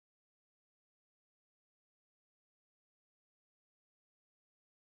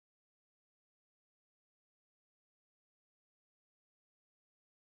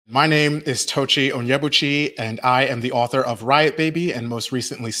My name is Tochi Onyebuchi, and I am the author of Riot Baby and most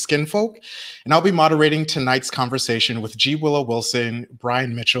recently Skinfolk. And I'll be moderating tonight's conversation with G. Willow Wilson,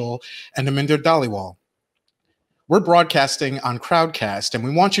 Brian Mitchell, and Aminder Dhaliwal. We're broadcasting on Crowdcast, and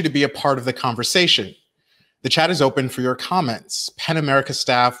we want you to be a part of the conversation. The chat is open for your comments. PEN America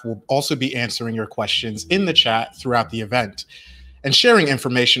staff will also be answering your questions in the chat throughout the event and sharing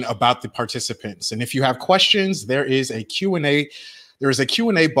information about the participants. And if you have questions, there is a Q&A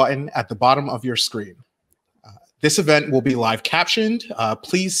button at the bottom of your screen. This event will be live captioned.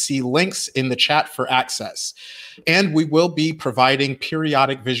 Please see links in the chat for access. And we will be providing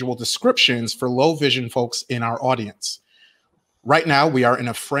periodic visual descriptions for low vision folks in our audience. Right now, we are in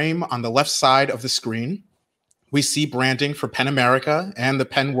a frame on the left side of the screen. We see branding for PEN America and the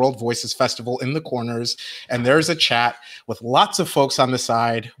PEN World Voices Festival in the corners. And there's a chat with lots of folks on the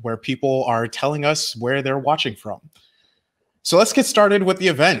side where people are telling us where they're watching from. So let's get started with the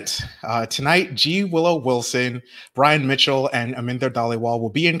event. Tonight, G. Willow Wilson, Brian Mitchell, and Aminder Dhaliwal will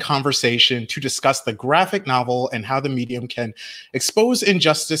be in conversation to discuss the graphic novel and how the medium can expose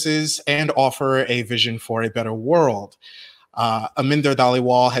injustices and offer a vision for a better world. Aminder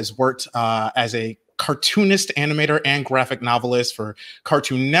Dhaliwal has worked as a cartoonist, animator, and graphic novelist for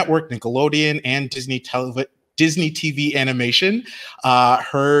Cartoon Network, Nickelodeon, and Disney TV Animation.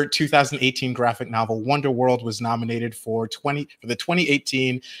 Her 2018 graphic novel Wonder World was nominated for the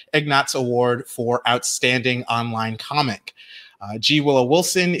 2018 Ignatz Award for Outstanding Online Comic. G. Willow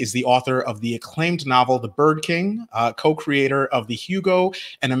Wilson is the author of the acclaimed novel The Bird King, co-creator of the Hugo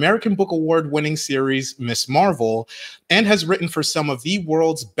and American Book Award-winning series Ms. Marvel, and has written for some of the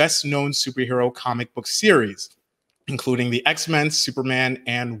world's best-known superhero comic book series, including the X-Men, Superman,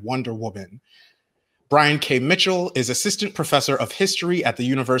 and Wonder Woman. Brian K. Mitchell is assistant professor of history at the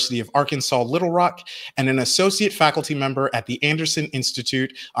University of Arkansas Little Rock and an associate faculty member at the Anderson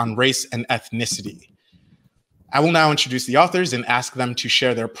Institute on Race and Ethnicity. I will now introduce the authors and ask them to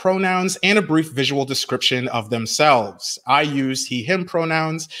share their pronouns and a brief visual description of themselves. I use he, him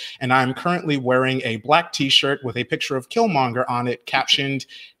pronouns, and I'm currently wearing a black t-shirt with a picture of Killmonger on it captioned,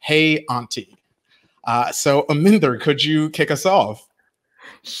 "Hey, Auntie." So Aminder, could you kick us off?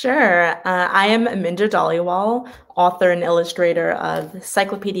 Sure. I am Aminder Dhaliwal, author and illustrator of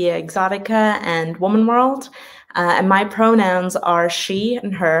Cyclopedia Exotica and Woman World. And my pronouns are she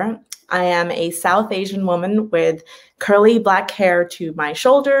and her. I am a South Asian woman with curly black hair to my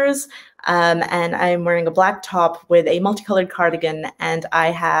shoulders, and I'm wearing a black top with a multicolored cardigan, and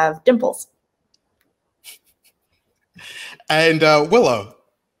I have dimples. And Willow.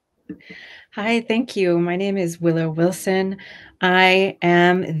 Hi, thank you. My name is Willow Wilson. I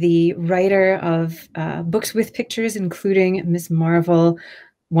am the writer of books with pictures, including Ms. Marvel,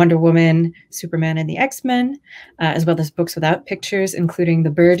 Wonder Woman, Superman, and the X-Men, as well as books without pictures, including The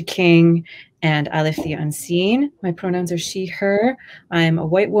Bird King and I Lift the Unseen. My pronouns are she, her. I'm a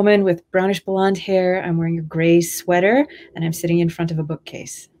white woman with brownish blonde hair. I'm wearing a gray sweater, and I'm sitting in front of a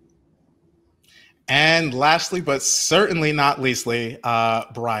bookcase. And lastly, but certainly not leastly,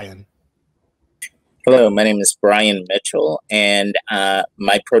 Brian. Hello, my name is Brian Mitchell, and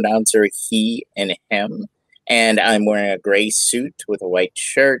my pronouns are he and him. And I'm wearing a gray suit with a white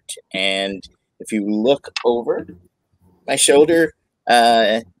shirt. And if you look over my shoulder,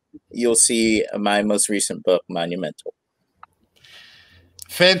 you'll see my most recent book, Monumental.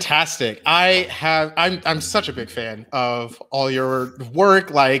 Fantastic. I'm such a big fan of all your work.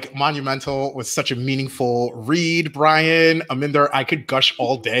 Like Monumental was such a meaningful read, Brian. Aminder, I could gush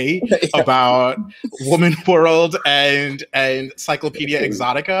all day about Woman World and Cyclopedia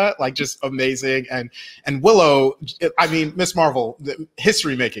Exotica, like just amazing. And Willow, I mean, Ms. Marvel,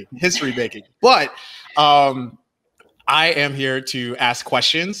 history making. But I am here to ask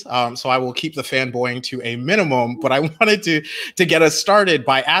questions, so I will keep the fanboying to a minimum, but I wanted to get us started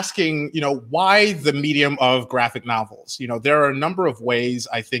by asking, why the medium of graphic novels? There are a number of ways,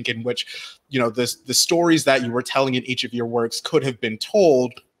 I think, in which, the stories that you were telling in each of your works could have been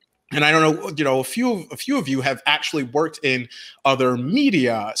told. And I don't know, a few of you have actually worked in other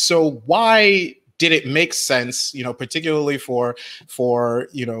media. So why did it make sense, particularly for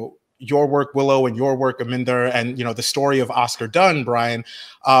your work, Willow, and your work, Aminder, and the story of Oscar Dunn, Brian?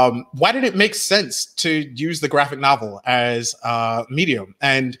 Why did it make sense to use the graphic novel as a medium?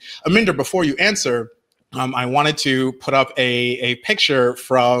 And Aminder, before you answer, I wanted to put up a picture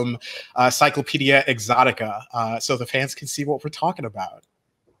from Cyclopedia Exotica so the fans can see what we're talking about.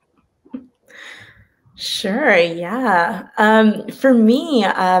 Sure, yeah. For me,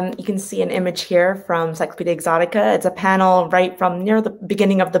 you can see an image here from Cyclopedia Exotica. It's a panel right from near the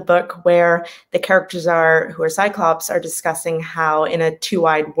beginning of the book where the characters who are Cyclops are discussing how in a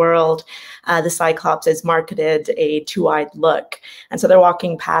two-eyed world, the Cyclops is marketed a two-eyed look. And so they're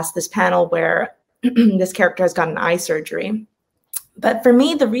walking past this panel where this character has gotten eye surgery. But for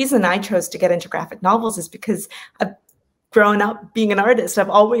me, the reason I chose to get into graphic novels is because I've grown up being an artist. I've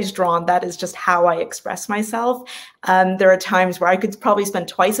always drawn. That is just how I express myself. There are times where I could probably spend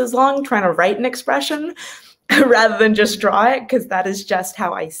twice as long trying to write an expression rather than just draw it, because that is just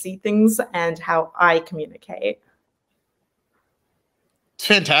how I see things and how I communicate.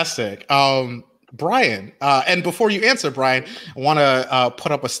 Fantastic. Brian, and before you answer, Brian, I want to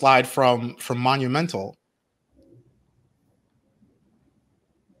put up a slide from Monumental.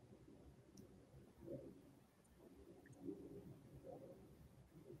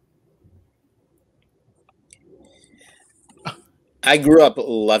 I grew up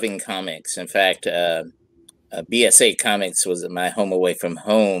loving comics. In fact, BSA Comics was my home away from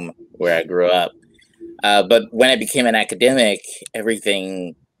home where I grew up. But when I became an academic,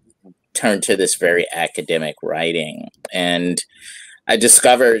 everything turned to this very academic writing. And I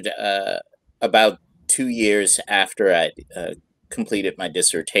discovered about 2 years after I completed my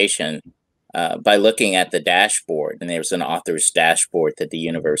dissertation by looking at the dashboard. And there was an author's dashboard that the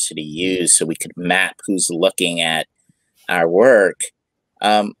university used so we could map who's looking at our work.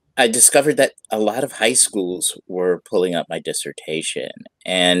 I discovered that a lot of high schools were pulling up my dissertation,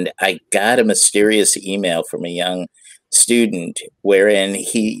 and I got a mysterious email from a young student wherein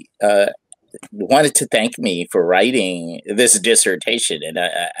he wanted to thank me for writing this dissertation. And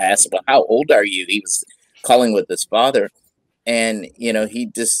I asked, well, how old are you? He was calling with his father, and he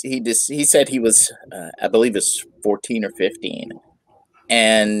said he was I believe it was 14 or 15,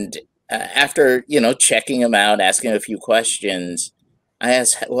 and after, checking him out, asking a few questions, I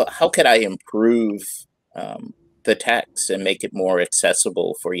asked, well, how could I improve the text and make it more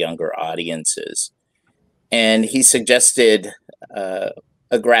accessible for younger audiences? And he suggested a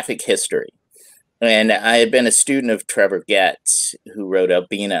graphic history. And I had been a student of Trevor Getz, who wrote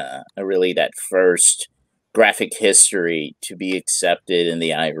Albina, really that first graphic history to be accepted in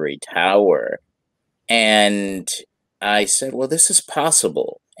the Ivory Tower. And I said, well, this is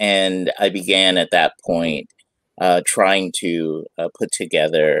possible. And I began at that point trying to put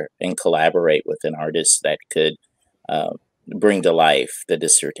together and collaborate with an artist that could bring to life the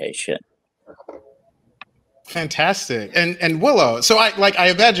dissertation. Fantastic. And Willow, so I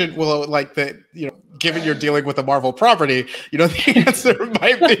imagine, Willow, given you're dealing with a Marvel property, the answer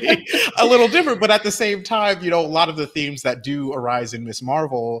might be a little different, but at the same time, a lot of the themes that do arise in Miss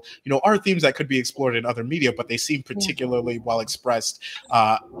Marvel, are themes that could be explored in other media, but they seem particularly well expressed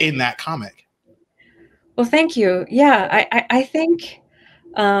in that comic. Well, thank you. Yeah, I think,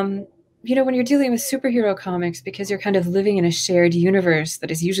 when you're dealing with superhero comics, because you're kind of living in a shared universe that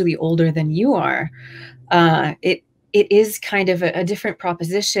is usually older than you are, it is kind of a different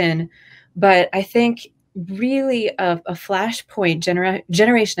proposition. But I think really a flashpoint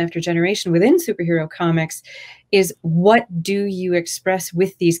generation after generation within superhero comics is, what do you express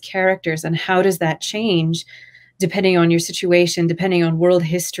with these characters, and how does that change depending on your situation, depending on world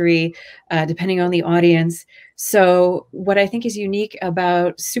history, depending on the audience. So what I think is unique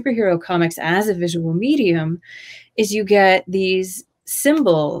about superhero comics as a visual medium is you get these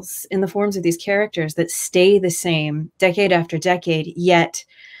symbols in the forms of these characters that stay the same decade after decade, yet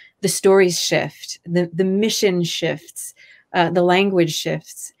the stories shift, the mission shifts, the language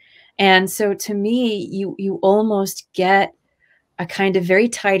shifts. And so to me, you almost get a kind of very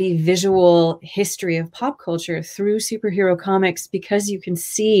tidy visual history of pop culture through superhero comics, because you can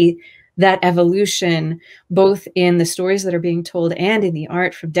see that evolution both in the stories that are being told and in the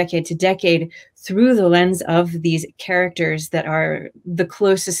art from decade to decade through the lens of these characters that are the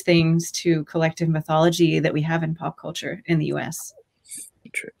closest things to collective mythology that we have in pop culture in the US.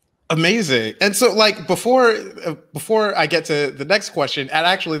 True. Amazing. And so, before I get to the next question, and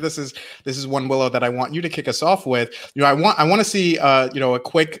actually this is one, Willow, that I want you to kick us off with. I want to see a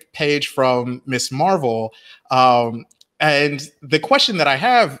quick page from Miss Marvel. And the question that I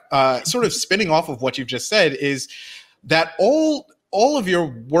have, sort of spinning off of what you've just said, is that all of your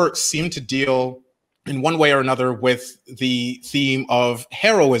works seem to deal in one way or another with the theme of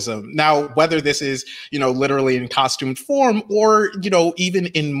heroism. Now, whether this is, literally in costumed form, or, even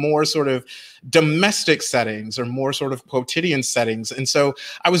in more sort of domestic settings or more sort of quotidian settings. And so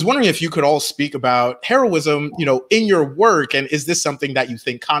I was wondering if you could all speak about heroism, in your work. And is this something that you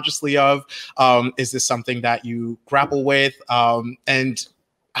think consciously of? Is this something that you grapple with? And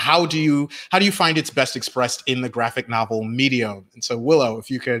how do you find it's best expressed in the graphic novel medium? And so, Willow, if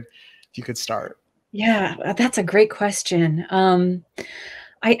you could start. Yeah, that's a great question.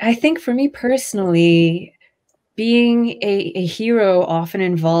 I think for me personally, being a hero often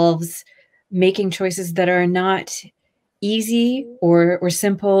involves making choices that are not easy or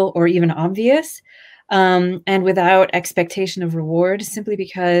simple or even obvious, and without expectation of reward, simply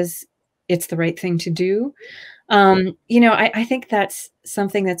because it's the right thing to do. I think that's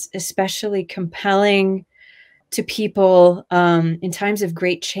something that's especially compelling to people in times of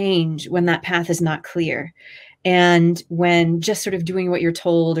great change, when that path is not clear. And when just sort of doing what you're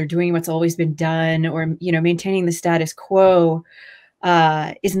told, or doing what's always been done, or maintaining the status quo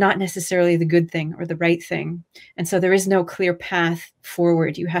is not necessarily the good thing or the right thing. And so there is no clear path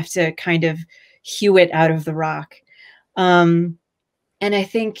forward. You have to kind of hew it out of the rock. And I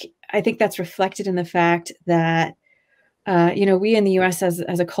think that's reflected in the fact that we in the US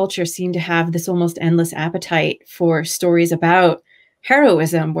as a culture seem to have this almost endless appetite for stories about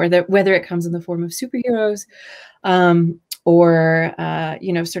heroism, whether it comes in the form of superheroes, or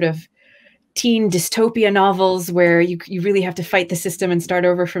sort of teen dystopia novels where you really have to fight the system and start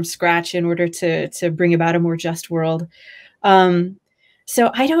over from scratch in order to bring about a more just world.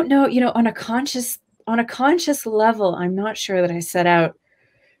 So I don't know, on a conscious level, I'm not sure that I set out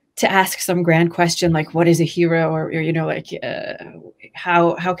to ask some grand question like, what is a hero, or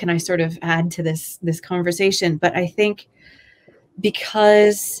how can I sort of add to this conversation? But I think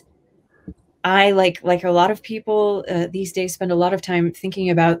because I like a lot of people these days spend a lot of time thinking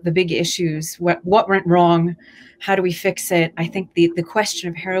about the big issues, what went wrong, how do we fix it? I think the question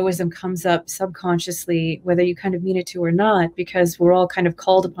of heroism comes up subconsciously, whether you kind of mean it to or not, because we're all kind of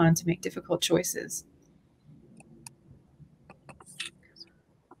called upon to make difficult choices.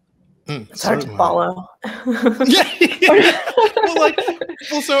 It's hard to follow. Yeah.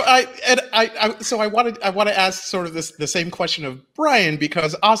 I want to ask sort of the same question of Brian,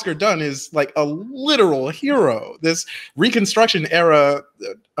 because Oscar Dunn is like a literal hero. This Reconstruction era,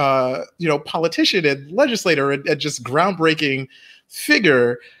 politician and legislator and just groundbreaking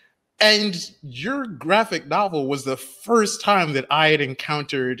figure. And your graphic novel was the first time that I had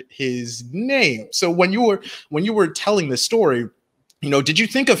encountered his name. So when you were telling the story, did you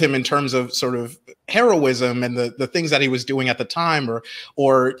think of him in terms of sort of heroism and the things that he was doing at the time,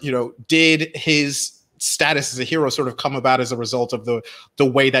 or did his status as a hero sort of come about as a result of the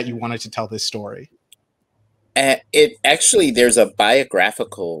way that you wanted to tell this story? It actually, there's a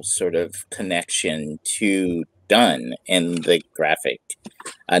biographical sort of connection to Dunn in the graphic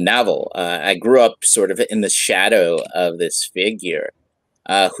novel. I grew up sort of in the shadow of this figure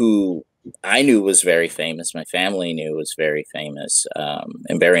who I knew was very famous. My family knew was very famous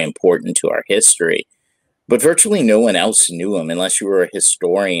and very important to our history. But virtually no one else knew him unless you were a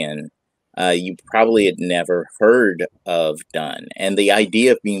historian. You probably had never heard of Dunn. And the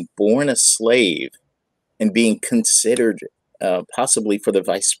idea of being born a slave and being considered possibly for the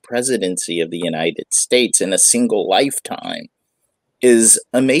vice presidency of the United States in a single lifetime is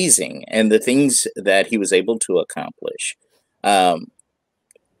amazing. And the things that he was able to accomplish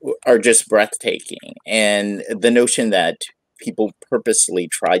are just breathtaking. And the notion that people purposely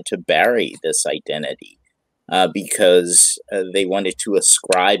tried to bury this identity because they wanted to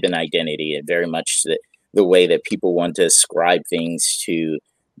ascribe an identity, and very much the way that people want to ascribe things to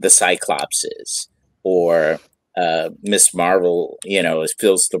the cyclopses, or Miss Marvel,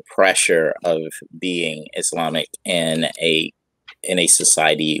 feels the pressure of being Islamic in a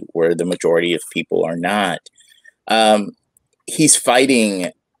society where the majority of people are not. He's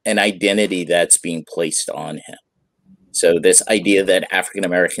fighting an identity that's being placed on him. So this idea that African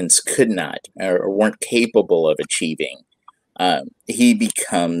Americans could not or weren't capable of achieving, he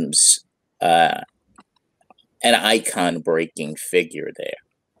becomes an icon-breaking figure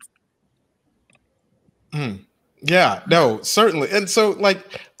there. Yeah, no, certainly. And so,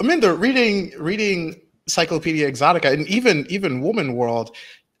 like, Aminder, reading Cyclopedia Exotica and even Woman World,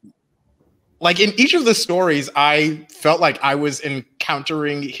 like in each of the stories, I felt like I was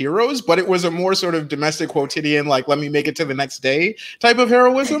encountering heroes, but it was a more sort of domestic quotidian, like, let me make it to the next day type of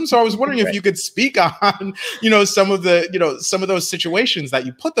heroism. So I was wondering if you could speak on, some of those situations that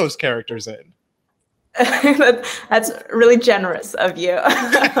you put those characters in. That's really generous of you.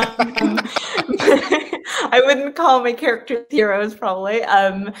 I wouldn't call my characters heroes probably,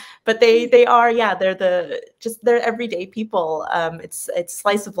 but they are, yeah, they're everyday people. It's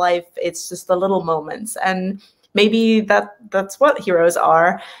slice of life. It's just the little moments, and maybe that's what heroes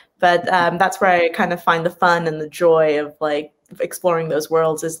are. But that's where I kind of find the fun and the joy of like exploring those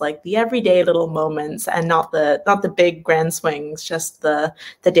worlds is like the everyday little moments, and not the big grand swings, just the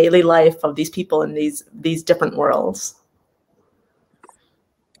daily life of these people in these different worlds.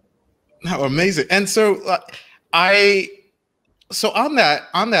 Oh, amazing. And so so on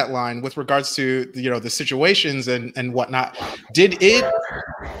that line, with regards to the situations and whatnot, did it,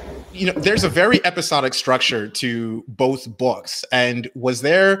 there's a very episodic structure to both books, and was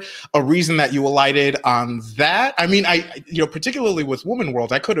there a reason that you alighted on that? I mean, particularly with Woman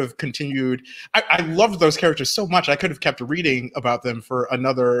World, I could have continued. I loved those characters so much, I could have kept reading about them for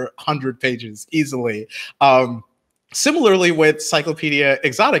another 100 pages easily. Similarly with Cyclopedia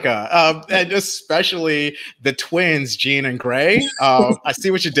Exotica, and especially the twins, Jean and Grey. I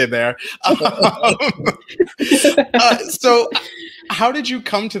see what you did there. So how did you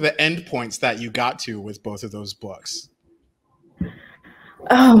come to the endpoints that you got to with both of those books?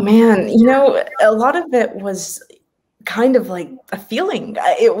 Oh, man. A lot of it was kind of like a feeling.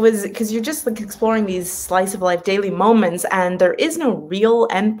 It was because you're just like exploring these slice of life daily moments, and there is no real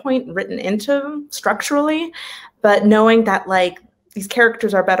endpoint written into them structurally. But knowing that like these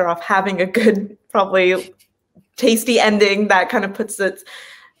characters are better off having a good, probably tasty ending that kind of gives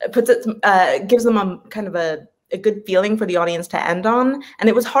them a kind of a good feeling for the audience to end on. And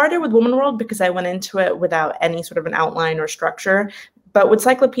it was harder with Woman World because I went into it without any sort of an outline or structure. But with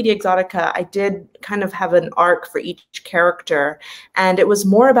Cyclopedia Exotica, I did kind of have an arc for each character. And it was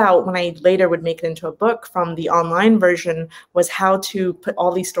more about, when I later would make it into a book from the online version, was how to put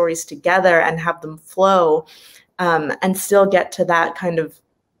all these stories together and have them flow, and still get to that kind of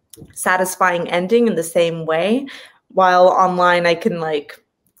satisfying ending in the same way. While online, I can like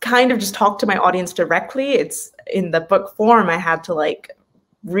kind of just talk to my audience directly. It's in the book form, I had to like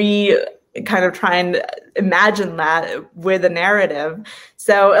kind of try and imagine that with a narrative.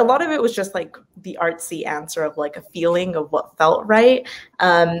 So a lot of it was just like the artsy answer of like a feeling of what felt right.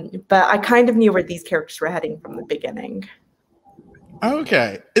 But I kind of knew where these characters were heading from the beginning.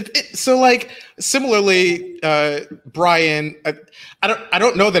 Okay. So like similarly, Brian, I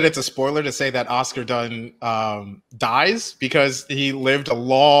don't know that it's a spoiler to say that Oscar Dunn dies, because he lived a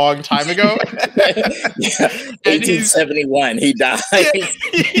long time ago. Yeah, 1871, he died.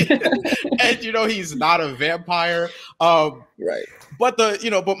 And he's not a vampire. Right. But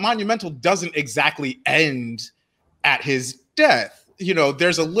but Monumental doesn't exactly end at his death.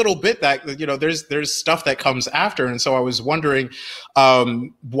 There's a little bit that, there's stuff that comes after. And so I was wondering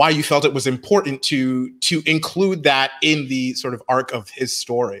why you felt it was important to include that in the sort of arc of his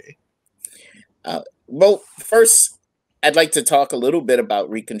story. Well, first, I'd like to talk a little bit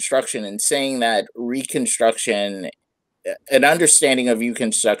about Reconstruction, and saying that Reconstruction, an understanding of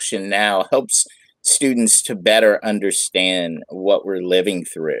Reconstruction now helps students to better understand what we're living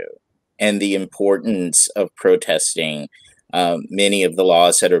through and the importance of protesting many of the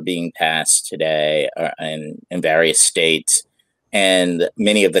laws that are being passed today in various states, and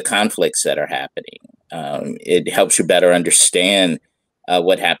many of the conflicts that are happening. It helps you better understand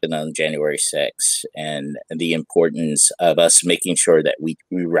what happened on January 6th, and the importance of us making sure that we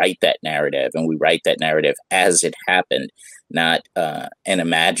write that narrative, and we write that narrative as it happened, not an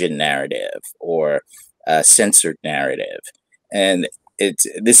imagined narrative or a censored narrative. And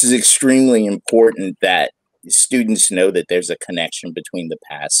this is extremely important that students know that there's a connection between the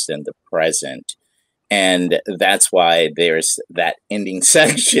past and the present. And that's why there's that ending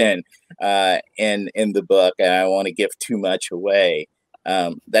section in the book, and I don't want to give too much away,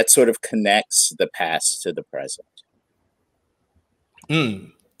 that sort of connects the past to the present.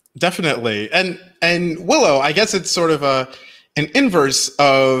 Definitely. And Willow, I guess it's sort of an inverse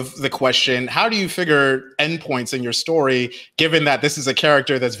of the question. How do you figure endpoints in your story, given that this is a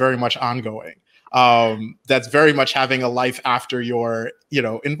character that's very much ongoing? That's very much having a life after your,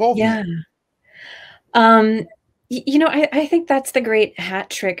 involvement. Yeah. I think that's the great hat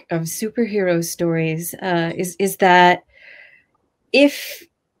trick of superhero stories, is that if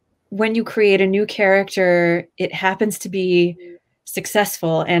when you create a new character, it happens to be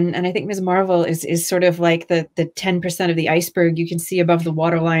successful, and I think Ms. Marvel is sort of like the 10% of the iceberg you can see above the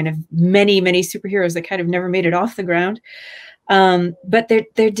waterline of many, many superheroes that kind of never made it off the ground. But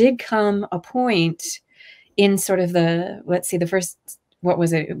there did come a point in sort of the first, what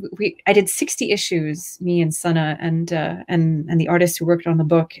was it? I did 60 issues, me and Sana and the artist who worked on the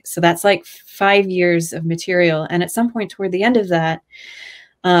book. So that's like 5 years of material. And at some point toward the end of that,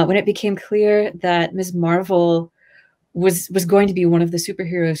 when it became clear that Ms. Marvel was going to be one of the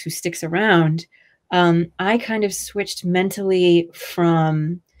superheroes who sticks around, I kind of switched mentally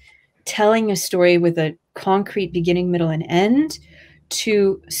from telling a story with a concrete beginning, middle, and end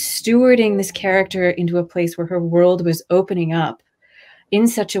to stewarding this character into a place where her world was opening up in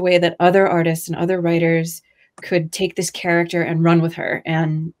such a way that other artists and other writers could take this character and run with her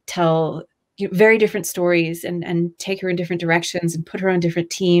and tell very different stories and take her in different directions and put her on different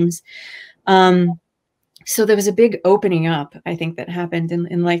teams. So there was a big opening up, I think, that happened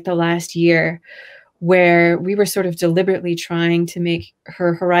in like the last year, where we were sort of deliberately trying to make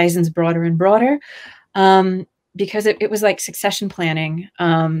her horizons broader and broader, because it was like succession planning.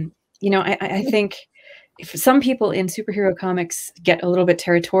 I think if some people in superhero comics get a little bit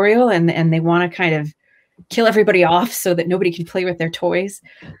territorial and they want to kind of kill everybody off so that nobody can play with their toys.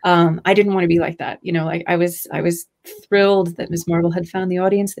 I didn't want to be like that. Like I was thrilled that Ms. Marvel had found the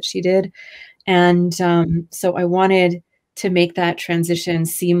audience that she did. And so I wanted to make that transition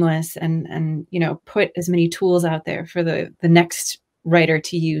seamless and put as many tools out there for the next writer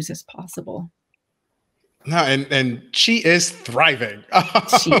to use as possible. No, and she is thriving.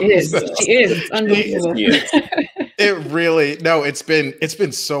 She is. It's unbelievable. It really, no, it's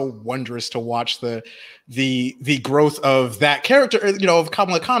been so wondrous to watch the growth of that character, of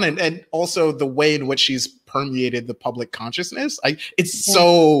Kamala Khan, and also the way in which she's permeated the public consciousness. It's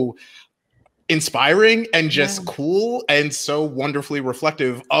so inspiring and just cool and so wonderfully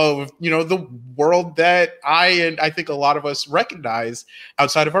reflective of, the world that I think a lot of us recognize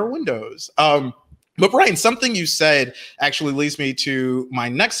outside of our windows. But Brian, something you said actually leads me to my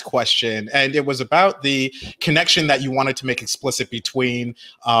next question, and it was about the connection that you wanted to make explicit between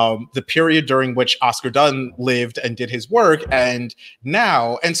the period during which Oscar Dunn lived and did his work and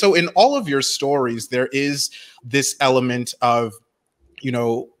now. And so in all of your stories, there is this element of,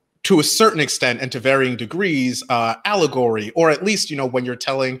 to a certain extent and to varying degrees, allegory, or at least, when you're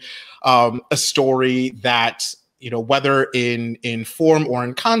telling a story that, whether in form or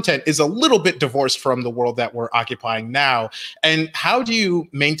in content, is a little bit divorced from the world that we're occupying now. And how do you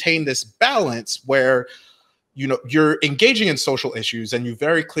maintain this balance where, you're engaging in social issues and you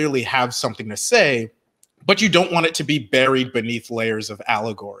very clearly have something to say, but you don't want it to be buried beneath layers of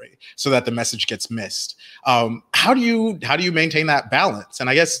allegory so that the message gets missed? How do you maintain that balance? And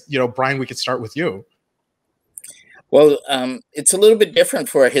I guess, Brian, we could start with you. Well, it's a little bit different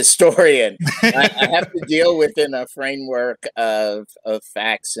for a historian. I have to deal within a framework of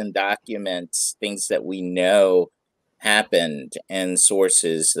facts and documents, things that we know happened and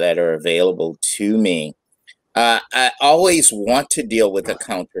sources that are available to me. I always want to deal with a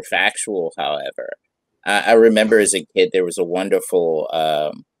counterfactual, however. I remember as a kid, there was a wonderful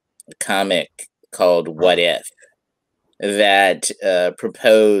comic called What If that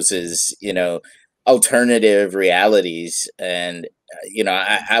proposes, alternative realities. And,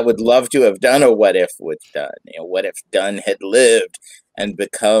 I would love to have done a what if with Dunn. What if Dunn had lived and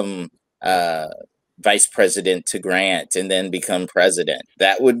become vice president to Grant and then become president?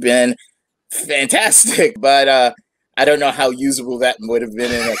 That would have been fantastic. But I don't know how usable that would have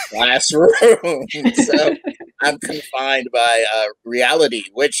been in a classroom. So I'm confined by reality,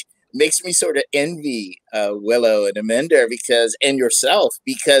 which makes me sort of envy Willow and Aminder and yourself,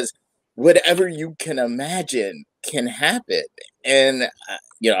 because whatever you can imagine can happen. And,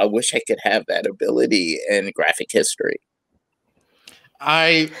 I wish I could have that ability in graphic history.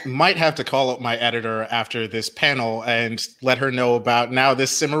 I might have to call up my editor after this panel and let her know about now this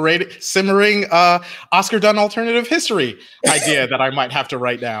simmering Oscar Dunn alternative history idea that I might have to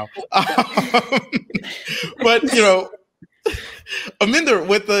write now. But, Aminder,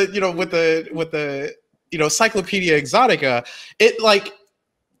 with the Cyclopedia Exotica,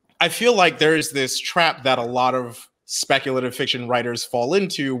 I feel like there is this trap that a lot of speculative fiction writers fall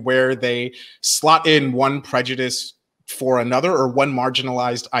into, where they slot in one prejudice for another or one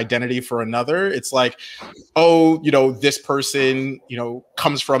marginalized identity for another. It's like, this person,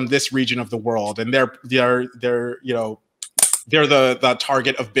 comes from this region of the world and they're the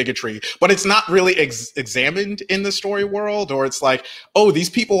target of bigotry, but it's not really examined in the story world. Or it's like, these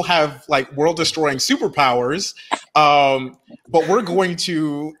people have world destroying superpowers, but we're going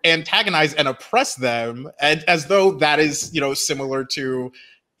to antagonize and oppress them, and as though that is, similar to,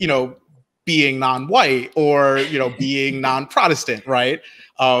 being non-white or, being non-Protestant, right?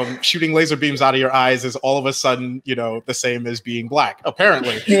 Shooting laser beams out of your eyes is all of a sudden, the same as being Black,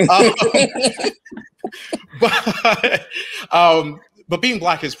 apparently. But being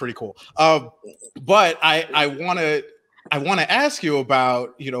Black is pretty cool. But I want to ask you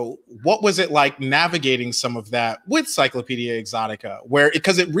about, what was it like navigating some of that with Cyclopedia Exotica,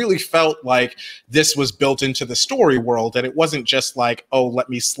 because it really felt like this was built into the story world and it wasn't just like, let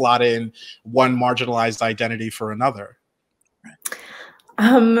me slot in one marginalized identity for another.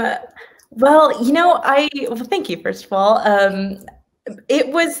 Well, thank you, first of all. It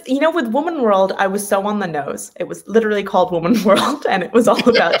was, you know, with Woman World, I was so on the nose. It was literally called Woman World, and it was all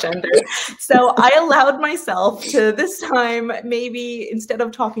about gender. So I allowed myself to this time, maybe instead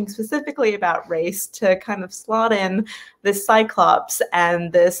of talking specifically about race, to kind of slot in this cyclops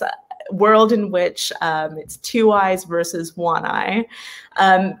and this world in which it's two eyes versus one eye.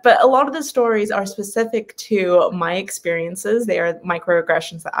 But a lot of the stories are specific to my experiences. They are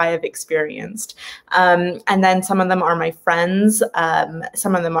microaggressions that I have experienced. And then some of them are my friends.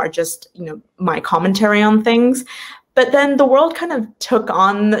 Some of them are just, you know, my commentary on things. But then the world kind of took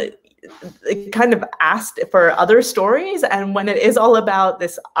on, it kind of asked for other stories. And when it is all about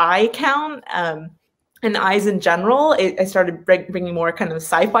this eye count, and eyes in general, I started bringing more kind of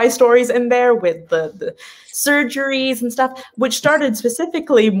sci-fi stories in there with the surgeries and stuff, which started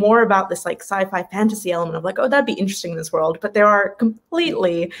specifically more about this like sci-fi fantasy element of like, oh, that'd be interesting in this world. But there are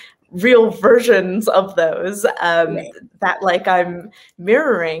completely real versions of those that like I'm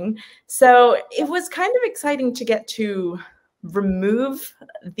mirroring. So it was kind of exciting to get to remove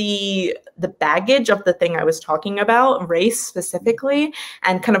the baggage of the thing I was talking about, race specifically,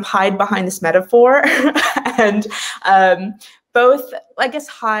 and kind of hide behind this metaphor and both, I guess,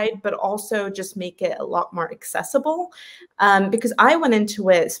 hide, but also just make it a lot more accessible. Because I went into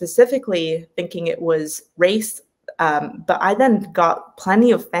it specifically thinking it was race. But I then got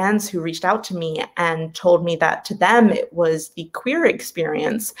plenty of fans who reached out to me and told me that to them it was the queer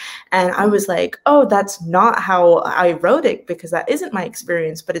experience. And I was like, oh, that's not how I wrote it, because that isn't my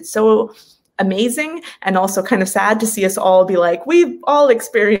experience. But it's so amazing and also kind of sad to see us all be like, we've all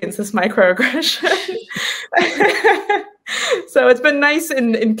experienced this microaggression. So it's been nice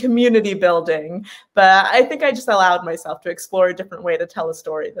in community building. But I think I just allowed myself to explore a different way to tell a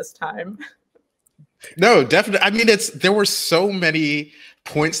story this time. No, definitely. I mean, there were so many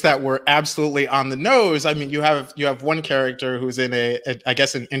points that were absolutely on the nose. I mean, you have one character who's in I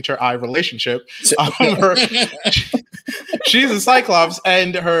guess an inter-eye relationship. She's a cyclops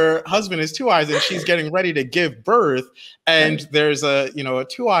and her husband is two eyes, and she's getting ready to give birth. And there's a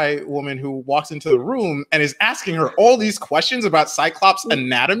two-eye woman who walks into the room and is asking her all these questions about cyclops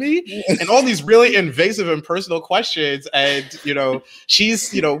anatomy and all these really invasive and personal questions. And,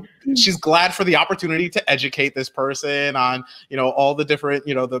 she's glad for the opportunity to educate this person on, all the different,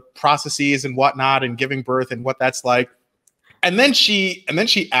 the processes and whatnot and giving birth and what that's like. And then she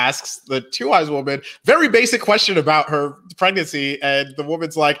asks the two eyes woman very basic question about her pregnancy, and the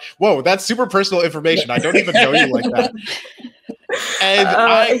woman's like, "Whoa, that's super personal information. I don't even know you like that." And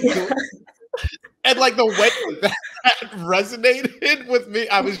and like the way that resonated with me,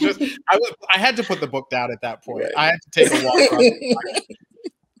 I had to put the book down at that point. Right. I had to take a walk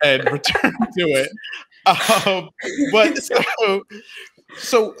and return to it.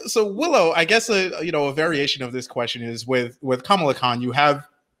 So Willow, I guess a variation of this question is with Kamala Khan. You have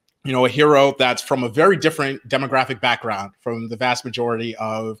a hero that's from a very different demographic background from the vast majority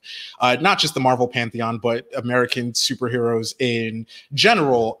of not just the Marvel pantheon, but American superheroes in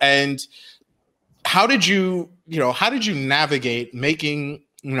general. And how did you navigate making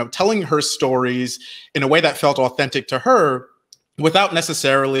telling her stories in a way that felt authentic to her, without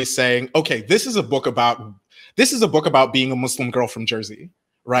necessarily saying, okay, this is a book about being a Muslim girl from Jersey,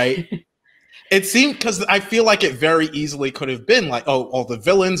 right? It seemed, because I feel like it very easily could have been like, oh, all the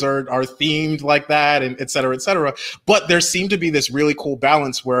villains are themed like that, and et cetera, et cetera. But there seemed to be this really cool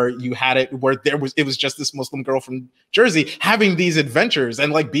balance where you had it, where it was just this Muslim girl from Jersey having these adventures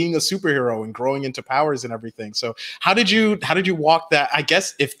and like being a superhero and growing into powers and everything. So how did you walk that? I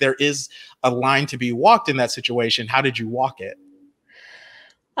guess if there is a line to be walked in that situation, how did you walk it?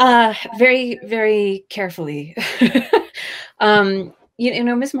 Very, very carefully.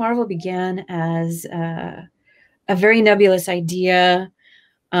 Ms. Marvel began as a very nebulous idea.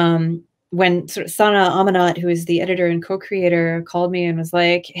 When sort of Sana Amanat, who is the editor and co-creator, called me and was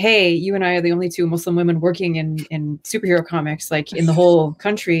like, "Hey, you and I are the only two Muslim women working in superhero comics, like in the whole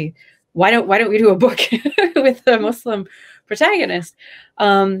country. Why don't we do a book with a Muslim protagonist?"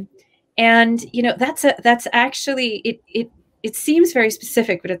 And that's actually it seems very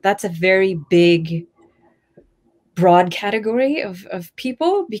specific, but that's a very big, broad category of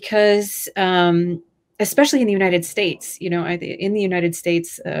people, because especially in the United States, in the United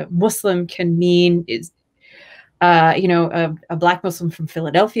States, Muslim can mean a Black Muslim from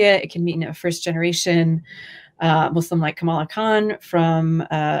Philadelphia. It can mean a first generation Muslim like Kamala Khan from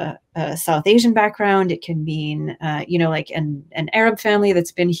a South Asian background. It can mean, like an Arab family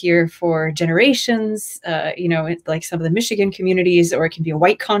that's been here for generations, like some of the Michigan communities, or it can be a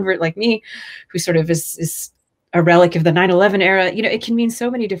white convert like me, who sort of is a relic of the 9/11 era. It can mean so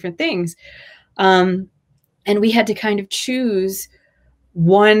many different things. And we had to kind of choose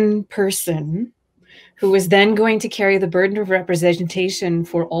one person who was then going to carry the burden of representation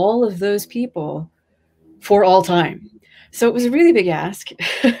for all of those people for all time. So it was a really big ask.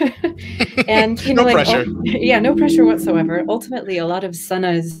 And, you know, no pressure. Yeah, no pressure whatsoever. Ultimately, a lot of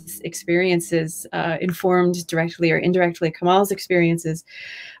Sana's experiences informed directly or indirectly Kamal's experiences.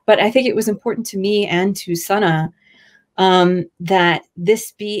 But I think it was important to me and to Sana that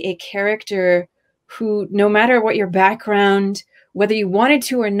this be a character who, no matter what your background, whether you wanted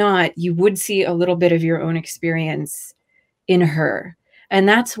to or not, you would see a little bit of your own experience in her. And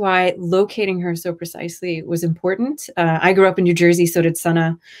that's why locating her so precisely was important. I grew up in New Jersey, so did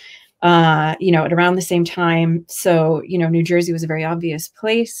Sana, you know, at around the same time. So, you know, New Jersey was a very obvious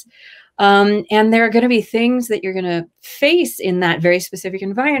place. And there are going to be things that you're going to face in that very specific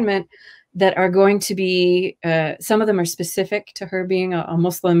environment that are going to be, some of them are specific to her being a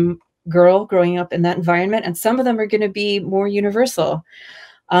Muslim girl growing up in that environment, and some of them are going to be more universal.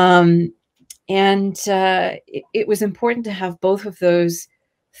 It was important to have both of those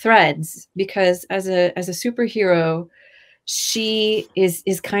threads, because as a superhero, she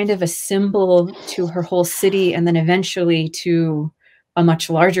is kind of a symbol to her whole city, and then eventually to a much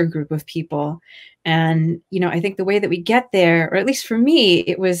larger group of people. And, you know, I think the way that we get there, or at least for me,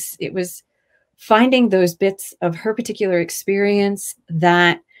 it was finding those bits of her particular experience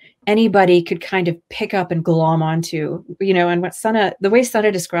that anybody could kind of pick up and glom onto, you know. And the way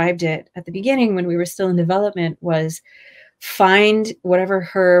Sana described it at the beginning when we were still in development was, find whatever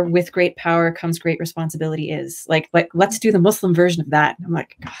her with great power comes great responsibility is. Like let's do the Muslim version of that. And I'm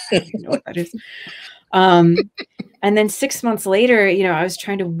like, God, I don't even know what that is. And then 6 months later, you know, I was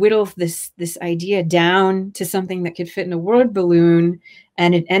trying to whittle this idea down to something that could fit in a word balloon.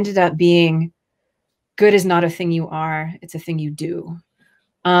 And it ended up being, good is not a thing you are, it's a thing you do.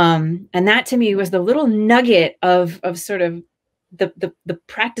 And that to me was the little nugget of sort of the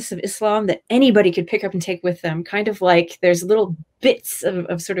practice of Islam that anybody could pick up and take with them. Kind of like there's little bits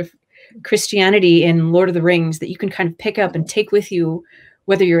of sort of Christianity in Lord of the Rings that you can kind of pick up and take with you,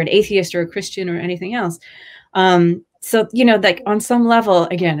 whether you're an atheist or a Christian or anything else. So, you know, like on some level,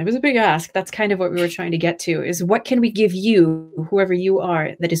 again, it was a big ask. That's kind of what we were trying to get to, is what can we give you, whoever you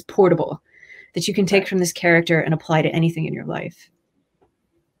are, that is portable, that you can take from this character and apply to anything in your life.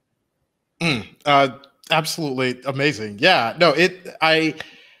 Absolutely amazing. Yeah, no,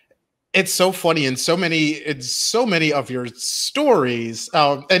 it's so funny in so many of your stories,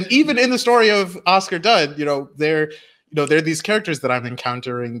 and even in the story of Oscar Dunn, you know, there are these characters that I'm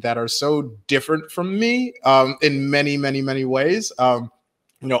encountering that are so different from me, in many ways.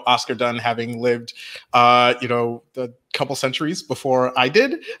 You know, Oscar Dunn having lived, you know, a couple centuries before I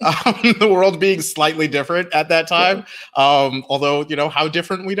did, the world being slightly different at that time. Although, you know, how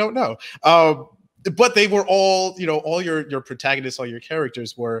different, we don't know. But they were all, you know, all your protagonists, all your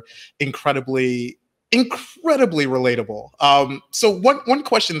characters were incredibly relatable. So one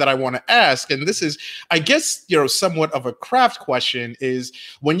question that I want to ask, and this is, I guess, you know, somewhat of a craft question, is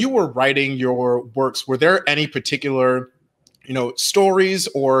when you were writing your works, were there any particular, you know, stories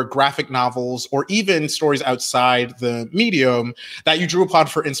or graphic novels or even stories outside the medium that you drew upon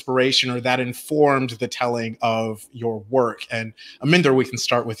for inspiration or that informed the telling of your work? And Aminder, we can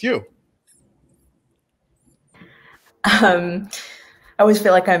start with you. I always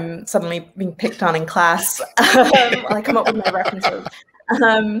feel like I'm suddenly being picked on in class. I come up with my references.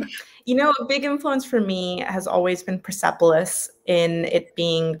 You know, a big influence for me has always been Persepolis, in it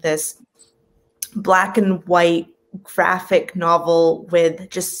being this black and white graphic novel with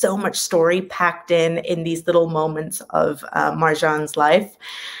just so much story packed in these little moments of Marjan's life.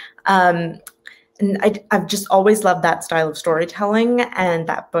 And I've just always loved that style of storytelling, and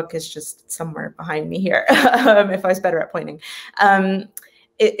that book is just somewhere behind me here, if I was better at pointing.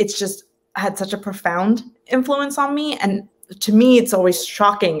 It's just had such a profound influence on me, and to me, it's always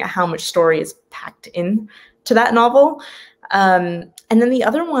shocking how much story is packed in to that novel. And then the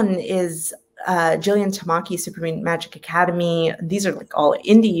other one is Jillian Tamaki's Superman Magic Academy. These are like all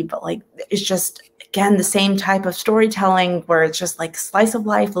indie, but like it's just, again, the same type of storytelling where it's just like slice of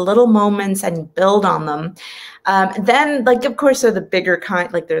life, little moments, and you build on them. Then, like, of course, there are the bigger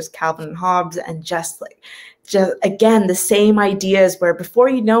kind, like there's Calvin and Hobbes, and just again, the same ideas where before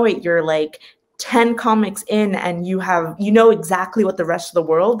you know it, you're like 10 comics in and you know exactly what the rest of the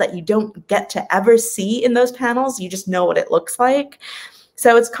world that you don't get to ever see in those panels. You just know what it looks like.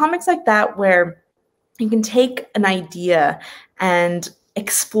 So it's comics like that where you can take an idea and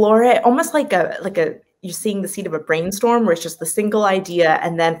explore it almost like you're seeing the seed of a brainstorm where it's just the single idea,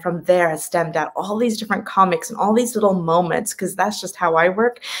 and then from there has stemmed out all these different comics and all these little moments, because that's just how I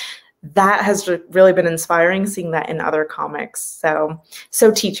work. that has really been inspiring, seeing that in other comics. So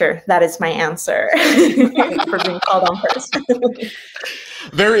teacher, that is my answer for being called on first.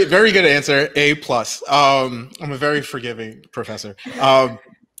 Very, very good answer. A+. I'm a very forgiving professor.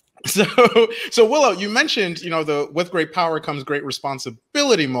 So Willow, you mentioned, the with great power comes great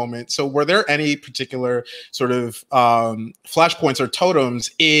responsibility moment. So were there any particular sort of flashpoints or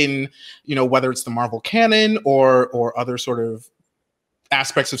totems in, whether it's the Marvel canon or other sort of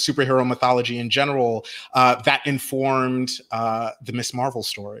aspects of superhero mythology in general that informed the Miss Marvel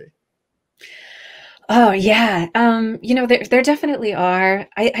story? Oh, yeah. There definitely are.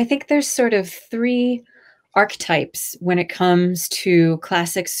 I think there's sort of three archetypes when it comes to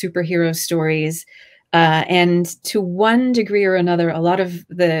classic superhero stories. And to one degree or another, a lot of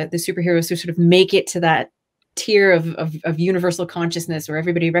the superheroes who sort of make it to that tier of universal consciousness where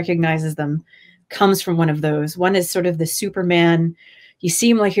everybody recognizes them comes from one of those. One is sort of the Superman. You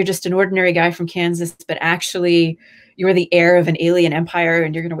seem like you're just an ordinary guy from Kansas, but actually you're the heir of an alien empire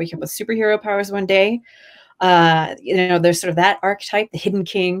and you're going to wake up with superhero powers one day. There's sort of that archetype, the hidden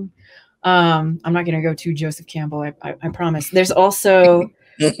king. I'm not going to go to Joseph Campbell, I promise. There's also,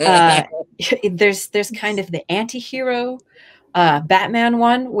 there's kind of the anti-hero Batman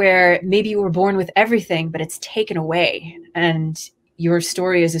one where maybe you were born with everything, but it's taken away. And your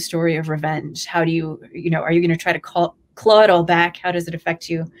story is a story of revenge. How do are you going to try to claw it all back? How does it affect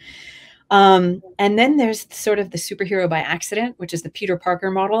you? And then there's sort of the superhero by accident, which is the Peter Parker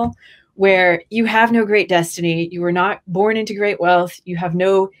model, where you have no great destiny. You were not born into great wealth. You have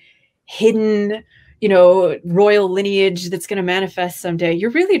no hidden, royal lineage that's going to manifest someday.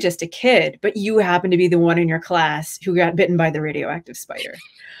 You're really just a kid, but you happen to be the one in your class who got bitten by the radioactive spider.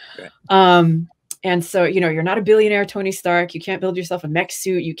 Right. And so, you're not a billionaire Tony Stark. You can't build yourself a mech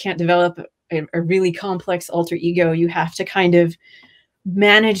suit. You can't develop a really complex alter ego. You have to kind of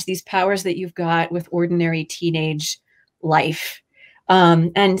manage these powers that you've got with ordinary teenage life.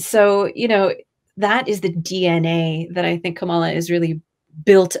 And so, that is the DNA that I think Kamala is really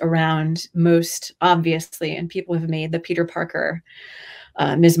built around most obviously. And people have made the Peter Parker,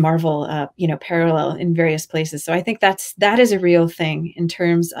 Ms. Marvel, parallel in various places. So I think that is a real thing in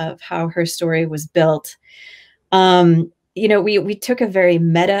terms of how her story was built. We took a very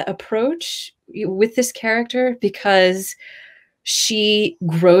meta approach with this character because she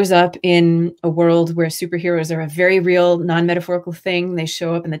grows up in a world where superheroes are a very real, non-metaphorical thing. They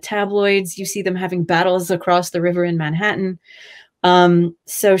show up in the tabloids. You see them having battles across the river in Manhattan.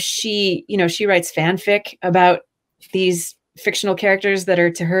 So she writes fanfic about these fictional characters that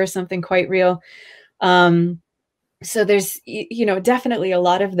are to her something quite real. So there's, definitely a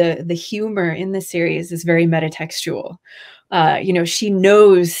lot of the humor in the series is very metatextual. She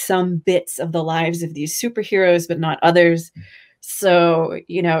knows some bits of the lives of these superheroes, but not others. So,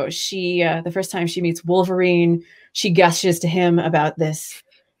 she, the first time she meets Wolverine, she gushes to him about this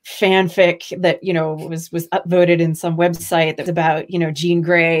fanfic that, was upvoted in some website that's about, Jean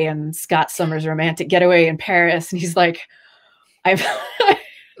Grey and Scott Summers' romantic getaway in Paris. And he's like,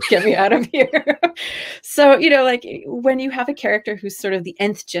 get me out of here. So, when you have a character who's sort of the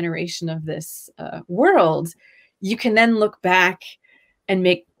nth generation of this world, you can then look back and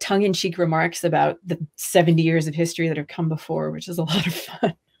make tongue-in-cheek remarks about the 70 years of history that have come before, which is a lot of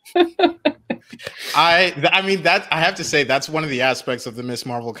fun. I mean, that I have to say, that's one of the aspects of the Miss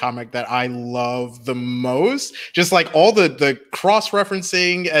Marvel comic that I love the most. Just like all the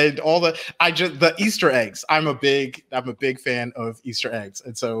cross-referencing and all the Easter eggs. I'm a big fan of Easter eggs.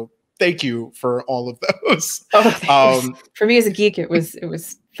 And so thank you for all of those. For me as a geek, it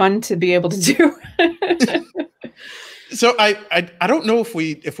was fun to be able to do. So I don't know if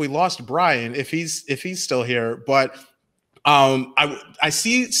we lost Brian, if he's still here, but I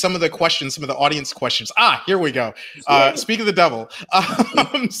see some of the questions, some of the audience questions. Here we go. Speak of the devil.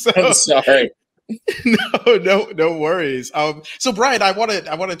 I'm sorry. No worries. So Brian, I want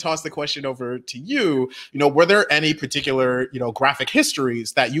to toss the question over to you. Were there any particular, graphic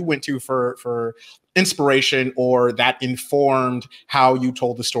histories that you went to for inspiration or that informed how you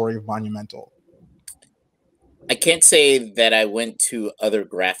told the story of Monumental? I can't say that I went to other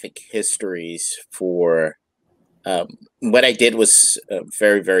graphic histories for what I did was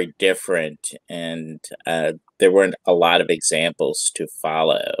very, very different, and there weren't a lot of examples to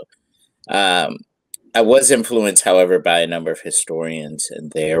follow. I was influenced, however, by a number of historians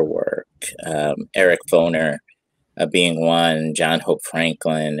and their work. Eric Foner being one, John Hope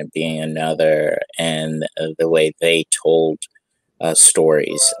Franklin being another, and the way they told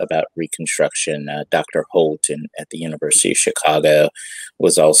stories about Reconstruction. Dr. Holt at the University of Chicago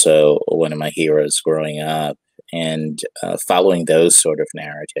was also one of my heroes growing up. and following those sort of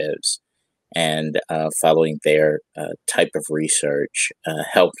narratives and following their type of research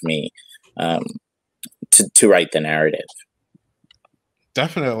helped me to write the narrative.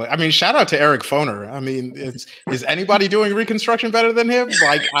 Definitely. I mean, shout out to Eric Foner. I mean, is anybody doing Reconstruction better than him?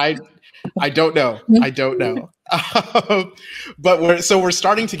 Like, I don't know. I don't know. But we're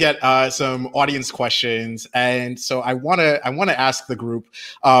starting to get some audience questions, and so I want to ask the group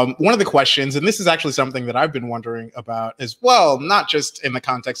one of the questions, and this is actually something that I've been wondering about as well, not just in the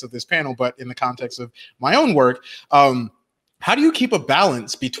context of this panel, but in the context of my own work. How do you keep a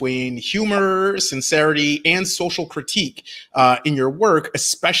balance between humor, sincerity, and social critique in your work,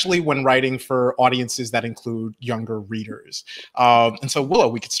 especially when writing for audiences that include younger readers? And so, Willow,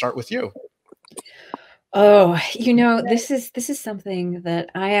 we could start with you. Oh, this is something that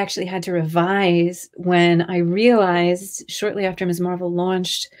I actually had to revise when I realized shortly after Ms. Marvel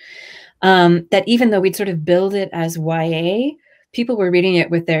launched that even though we'd sort of billed it as YA, people were reading it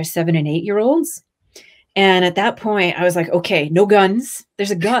with their 7 and 8-year-olds. And at that point, I was like, okay, no guns.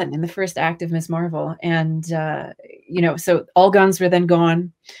 There's a gun in the first act of Ms. Marvel. And, so all guns were then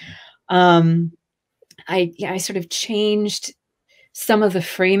gone. I sort of changed some of the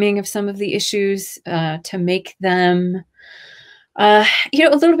framing of some of the issues to make them, a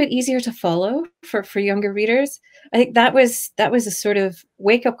little bit easier to follow for younger readers. I think that was a sort of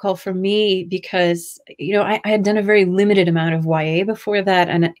wake-up call for me because, I had done a very limited amount of YA before that.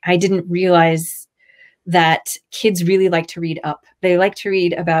 And I didn't realize that kids really like to read up. They like to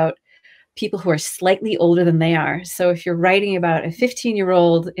read about people who are slightly older than they are. So if you're writing about a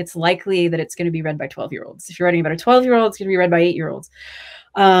 15-year-old, it's likely that it's going to be read by 12-year-olds. If you're writing about a 12-year-old, it's going to be read by 8-year-olds.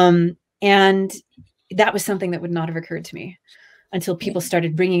 And that was something that would not have occurred to me until people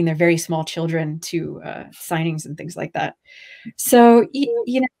started bringing their very small children to signings and things like that. So,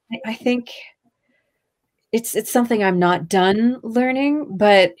 I think it's something I'm not done learning,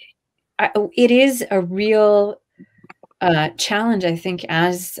 but it is a real challenge, I think,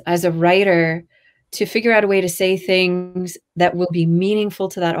 as a writer, to figure out a way to say things that will be meaningful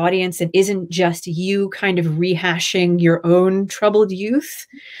to that audience and isn't just you kind of rehashing your own troubled youth.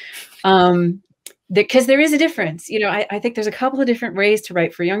 Because there is a difference. I think there's a couple of different ways to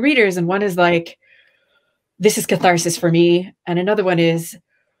write for young readers. And one is like, this is catharsis for me. And another one is,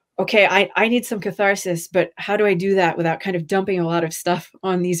 okay, I need some catharsis, but how do I do that without kind of dumping a lot of stuff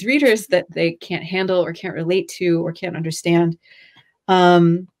on these readers that they can't handle or can't relate to or can't understand?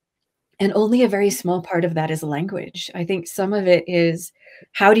 And only a very small part of that is language. I think some of it is,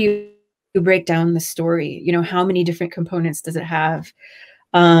 how do you break down the story? How many different components does it have?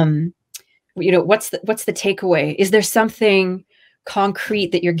 What's the takeaway? Is there something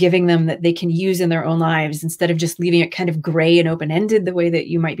concrete that you're giving them that they can use in their own lives instead of just leaving it kind of gray and open-ended the way that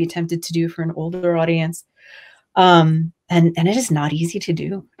you might be tempted to do for an older audience? And it is not easy to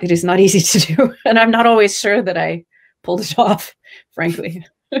do. It is not easy to do. And I'm not always sure that I pulled it off, frankly.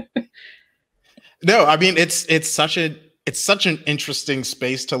 No, I mean, it's such an interesting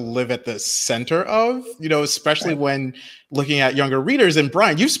space to live at the center of, especially when looking at younger readers. And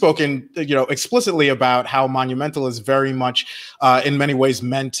Brian, you've spoken, explicitly about how Monumental is very much, in many ways,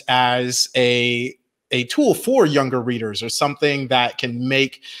 meant as a tool for younger readers, or something that can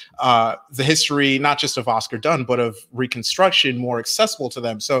make the history, not just of Oscar Dunn, but of Reconstruction, more accessible to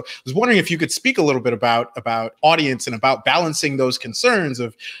them. So I was wondering if you could speak a little bit about audience and about balancing those concerns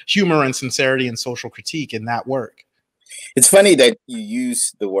of humor and sincerity and social critique in that work. It's funny that you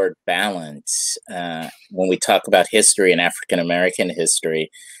use the word balance when we talk about history and African-American history.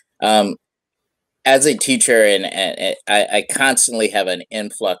 As a teacher, and I constantly have an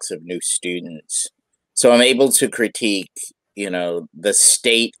influx of new students. So I'm able to critique, the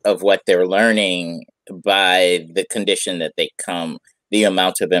state of what they're learning by the condition that they come, the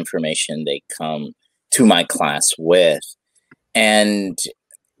amount of information they come to my class with. And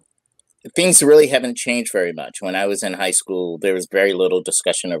things really haven't changed very much. When I was in high school, there was very little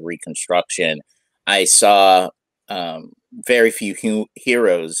discussion of Reconstruction. I saw very few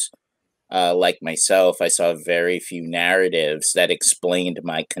heroes like myself. I saw very few narratives that explained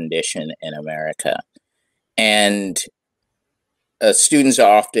my condition in America. And students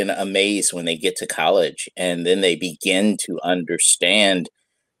are often amazed when they get to college, and then they begin to understand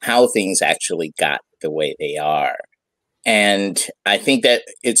how things actually got the way they are. And I think that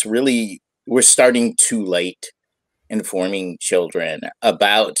we're starting too late informing children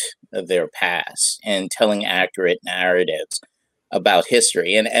about their past and telling accurate narratives about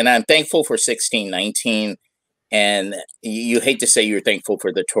history. And I'm thankful for 1619. And you hate to say you're thankful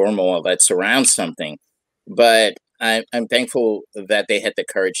for the turmoil that surrounds something, but I'm thankful that they had the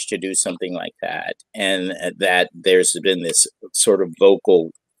courage to do something like that, and that there's been this sort of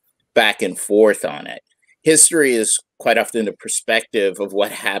vocal back and forth on it. History is quite often a perspective of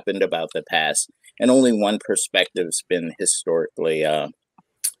what happened about the past, and only one perspective's been historically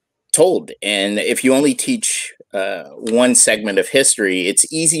told. And if you only teach one segment of history,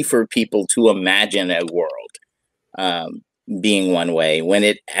 it's easy for people to imagine a world being one way when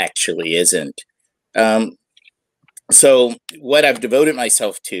it actually isn't. So what I've devoted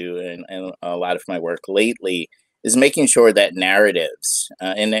myself to, and a lot of my work lately, is making sure that narratives,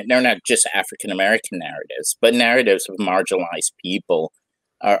 and they're not just African-American narratives, but narratives of marginalized people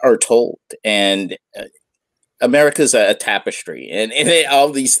are told. And America's a tapestry, and all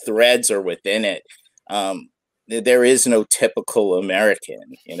these threads are within it. There is no typical American,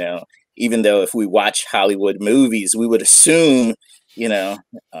 you know, even though if we watch Hollywood movies, we would assume, you know,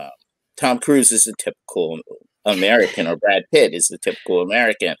 Tom Cruise is a typical American, or Brad Pitt is the typical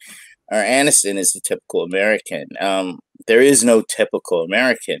American, or Aniston is the typical American. There is no typical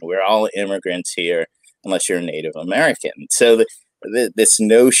American. We're all immigrants here, unless you're a Native American. So this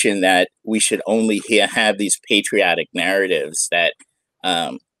notion that we should only have these patriotic narratives that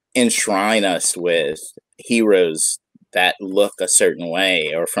enshrine us with heroes that look a certain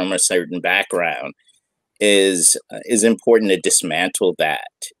way or from a certain background is important to dismantle that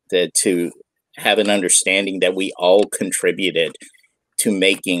to have an understanding that we all contributed to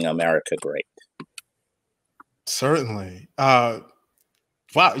making America great. Certainly. Wow,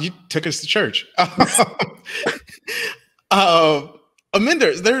 you took us to church.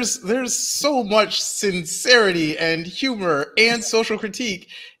 Aminder, there's so much sincerity and humor and social critique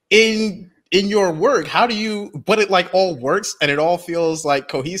in your work. How do you, but it like all works and it all feels like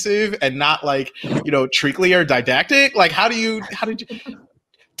cohesive and not like, you know, treacly or didactic? Like, how did you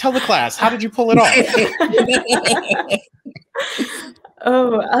tell the class, how did you pull it off?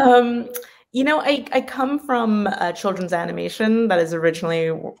 You know, I come from children's animation. That is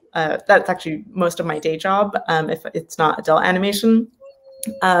originally, that's actually most of my day job, if it's not adult animation.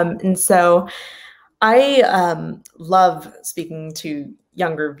 And so I love speaking to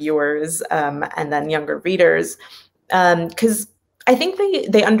younger viewers and then younger readers, because I think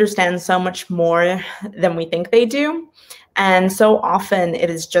they understand so much more than we think they do. And so often it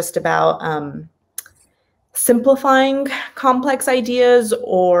is just about simplifying complex ideas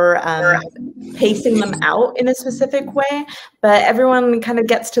or pacing them out in a specific way, but everyone kind of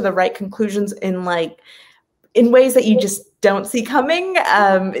gets to the right conclusions in ways that you just don't see coming.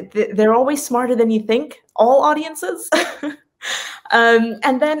 They're always smarter than you think, all audiences.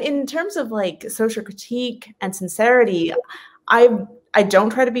 And then in terms of like social critique and sincerity, I don't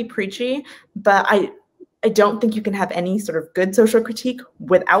try to be preachy, but I don't think you can have any sort of good social critique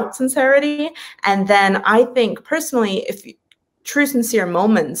without sincerity. And then I think personally, if true sincere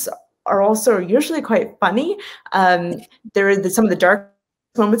moments are also usually quite funny. There are some of the dark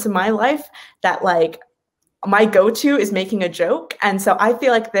moments in my life that like my go-to is making a joke. And so I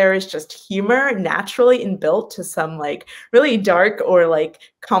feel like there is just humor naturally inbuilt to some like really dark or like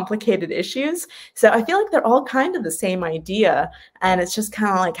complicated issues. So I feel like they're all kind of the same idea. And it's just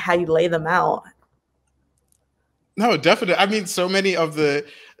kind of like how you lay them out. No, definitely. I mean, so many of the,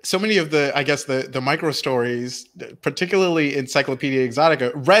 I guess the micro stories, particularly Encyclopedia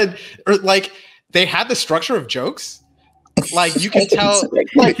Exotica, read or like they had the structure of jokes. Like you can tell,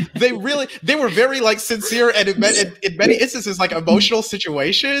 like they were very like sincere and in many instances like emotional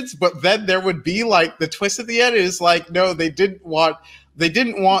situations. But then there would be like the twist at the end is like, no, they didn't want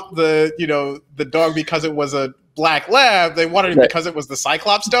the, you know, the dog because it was a black lab. They wanted it because it was the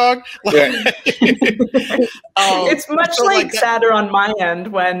cyclops dog. Like, it's much so like sadder on my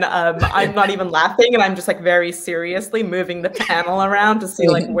end when I'm not even laughing and I'm just like very seriously moving the panel around to see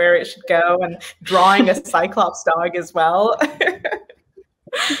like where it should go and drawing a cyclops dog as well.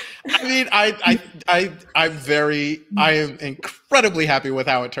 I mean, I am incredibly happy with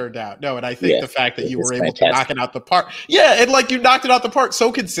how it turned out. No, and I think the fact that you were able to knock it out the park. Yeah, and like you knocked it out the park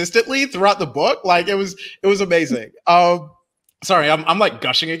so consistently throughout the book. Like it was amazing. Sorry, I'm like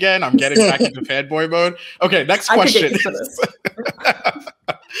gushing again. I'm getting back into fanboy mode. Okay, next question.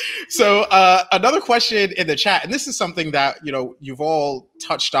 So another question in the chat, and this is something that, you know, you've all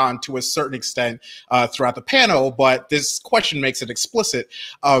touched on to a certain extent throughout the panel, but this question makes it explicit.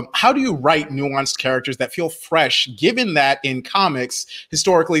 How do you write nuanced characters that feel fresh, given that in comics,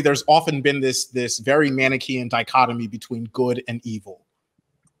 historically, there's often been this very Manichaean dichotomy between good and evil?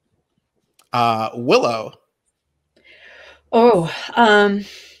 Willow. Oh,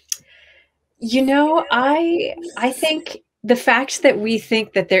 you know, I think the fact that we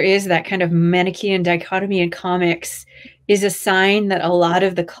think that there is that kind of Manichaean dichotomy in comics is a sign that a lot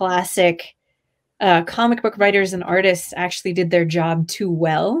of the classic comic book writers and artists actually did their job too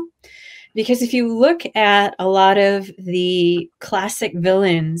well. Because if you look at a lot of the classic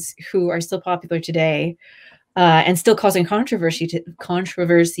villains who are still popular today and still causing controversy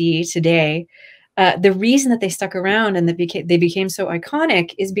today, the reason that they stuck around and they became so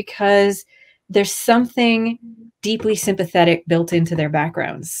iconic is because there's something deeply sympathetic built into their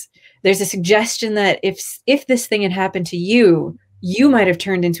backgrounds. There's a suggestion that if this thing had happened to you, you might have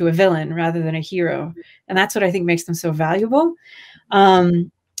turned into a villain rather than a hero. And that's what I think makes them so valuable,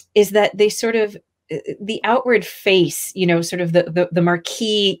 is that they sort of, the outward face, you know, sort of the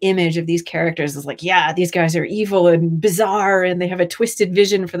marquee image of these characters is like, yeah, these guys are evil and bizarre, and they have a twisted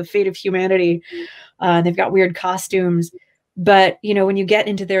vision for the fate of humanity. They've got weird costumes. But, you know, when you get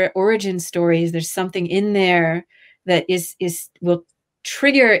into their origin stories, there's something in there that will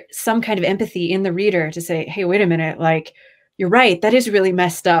trigger some kind of empathy in the reader to say, hey, wait a minute, like, you're right, that is really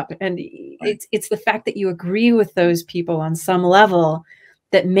messed up. And it's the fact that you agree with those people on some level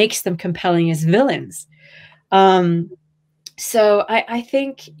that makes them compelling as villains. So I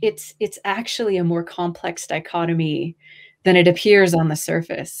think it's actually a more complex dichotomy than it appears on the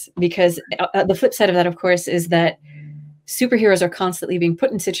surface, because the flip side of that, of course, is that superheroes are constantly being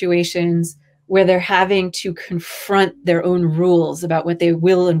put in situations where they're having to confront their own rules about what they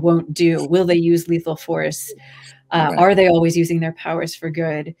will and won't do. Will they use lethal force? Right. Are they always using their powers for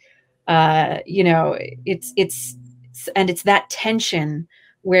good? You know, it's that tension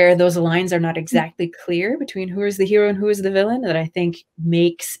where those lines are not exactly clear between who is the hero and who is the villain that I think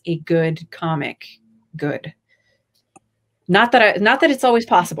makes a good comic good. Not that it's always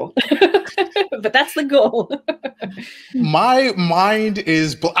possible, but that's the goal. My mind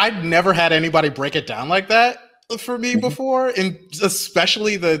is, I've never had anybody break it down like that for me before, and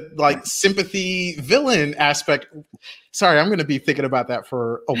especially the like sympathy villain aspect. Sorry, I'm going to be thinking about that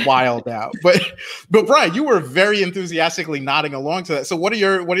for a while now. But Brian, you were very enthusiastically nodding along to that. So what are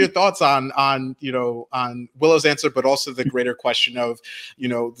your thoughts on you know, on Willow's answer, but also the greater question of, you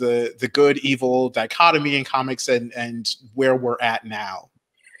know, the good evil dichotomy in comics and where we're at now?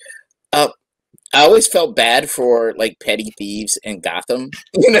 I always felt bad for like petty thieves in Gotham.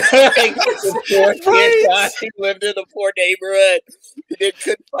 You know, like the poor kid guy, he lived in a poor neighborhood. He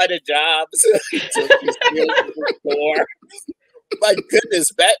couldn't find a job, so he took his steals to the store. My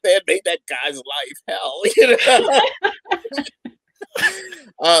goodness, Batman made that guy's life hell. You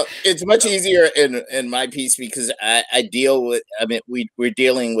know, it's much easier in my piece because I deal with. I mean, we're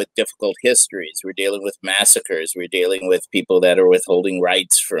dealing with difficult histories. We're dealing with massacres. We're dealing with people that are withholding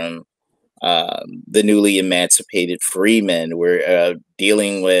rights from the newly emancipated freemen. We're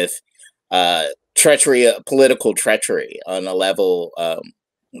dealing with treachery, political treachery on a level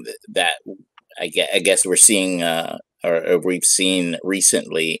that I guess we're seeing or we've seen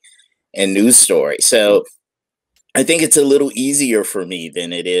recently in news stories. So I think it's a little easier for me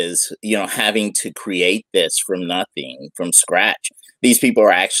than it is, you know, having to create this from nothing, from scratch. These people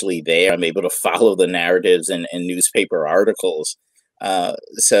are actually there. I'm able to follow the narratives and newspaper articles.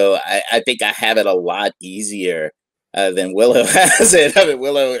 So I think I have it a lot easier than Willow has it. I mean,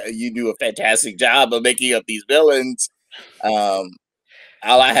 Willow, you do a fantastic job of making up these villains.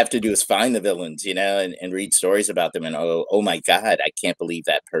 All I have to do is find the villains, you know, and read stories about them. And oh my God, I can't believe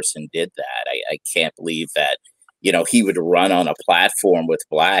that person did that. I can't believe that, you know, he would run on a platform with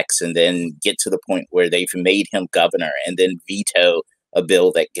blacks and then get to the point where they've made him governor and then veto a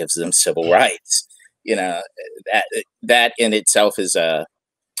bill that gives them civil rights. You know, that in itself is a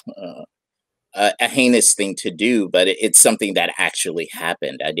heinous thing to do, but it's something that actually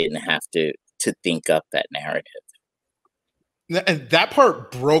happened. I didn't have to think up that narrative. And that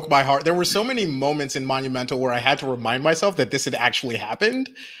part broke my heart. There were so many moments in Monumental where I had to remind myself that this had actually happened,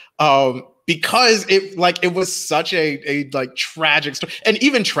 because it was such a like tragic story, and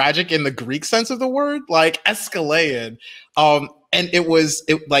even tragic in the Greek sense of the word, like escalated. And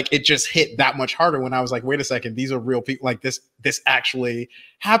it just hit that much harder when I was like, wait a second, these are real people. Like this actually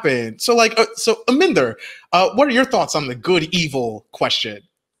happened. So so Aminder, what are your thoughts on the good evil question?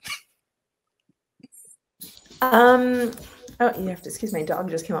 Oh, you have to excuse my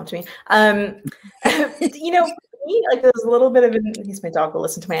dog just came up to me. You know, for me, like there's a little bit of at least my dog will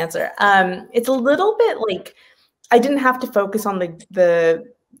listen to my answer. It's a little bit like I didn't have to focus on the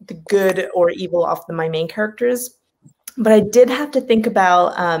good or evil of my main characters. But I did have to think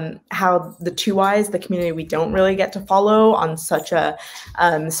about how the Two Eyes, the community we don't really get to follow on such a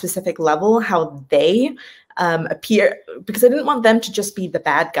specific level, how they appear, because I didn't want them to just be the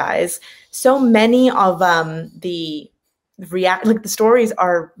bad guys. So many of the like the stories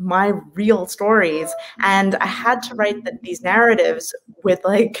are my real stories, and I had to write these narratives with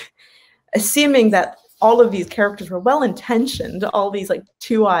like assuming that all of these characters were well-intentioned, all these like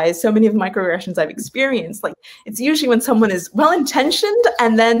two eyes, so many of the microaggressions I've experienced, like it's usually when someone is well-intentioned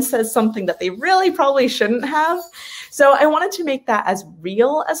and then says something that they really probably shouldn't have. So I wanted to make that as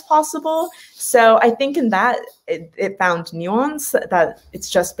real as possible. So I think in that it found nuance, that it's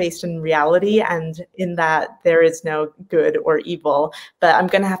just based in reality, and in that there is no good or evil. But I'm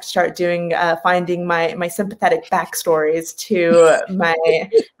going to have to start doing finding my sympathetic backstories to my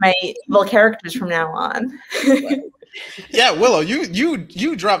evil characters from now on. Yeah, Willow,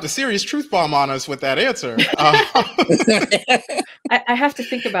 you dropped a serious truth bomb on us with that answer. I have to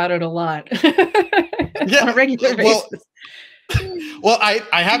think about it a lot. Yeah, on a regular basis. Well,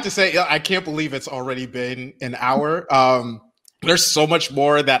 I have to say, I can't believe it's already been an hour. There's so much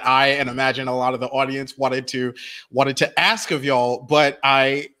more that I and imagine a lot of the audience wanted to ask of y'all, but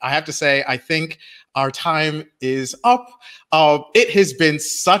I have to say, I think our time is up. It has been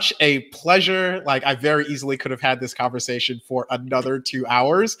such a pleasure. Like, I very easily could have had this conversation for another 2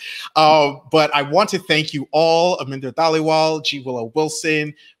 hours. But I want to thank you all, Aminder Dhaliwal, G. Willow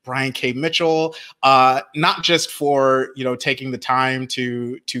Wilson, Brian K. Mitchell, not just for taking the time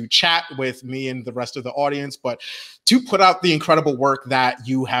to chat with me and the rest of the audience, but to put out the incredible work that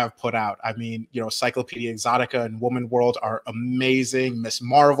you have put out. I mean, Cyclopedia Exotica and Woman World are amazing. Miss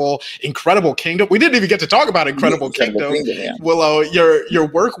Marvel, Incredible Kingdom. We didn't even get to talk about Incredible Kingdom. Yeah. Willow, your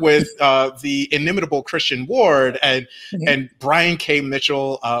work with the inimitable Christian Ward and Brian K.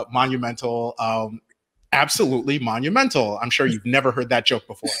 Mitchell, monumental. Absolutely monumental. I'm sure you've never heard that joke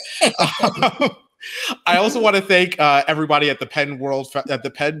before. I also want to thank everybody at the Penn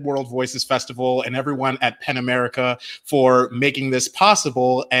World Voices Festival and everyone at Penn America for making this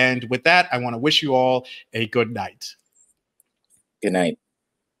possible. And with that, I want to wish you all a good night. Good night.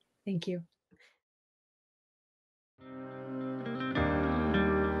 Thank you.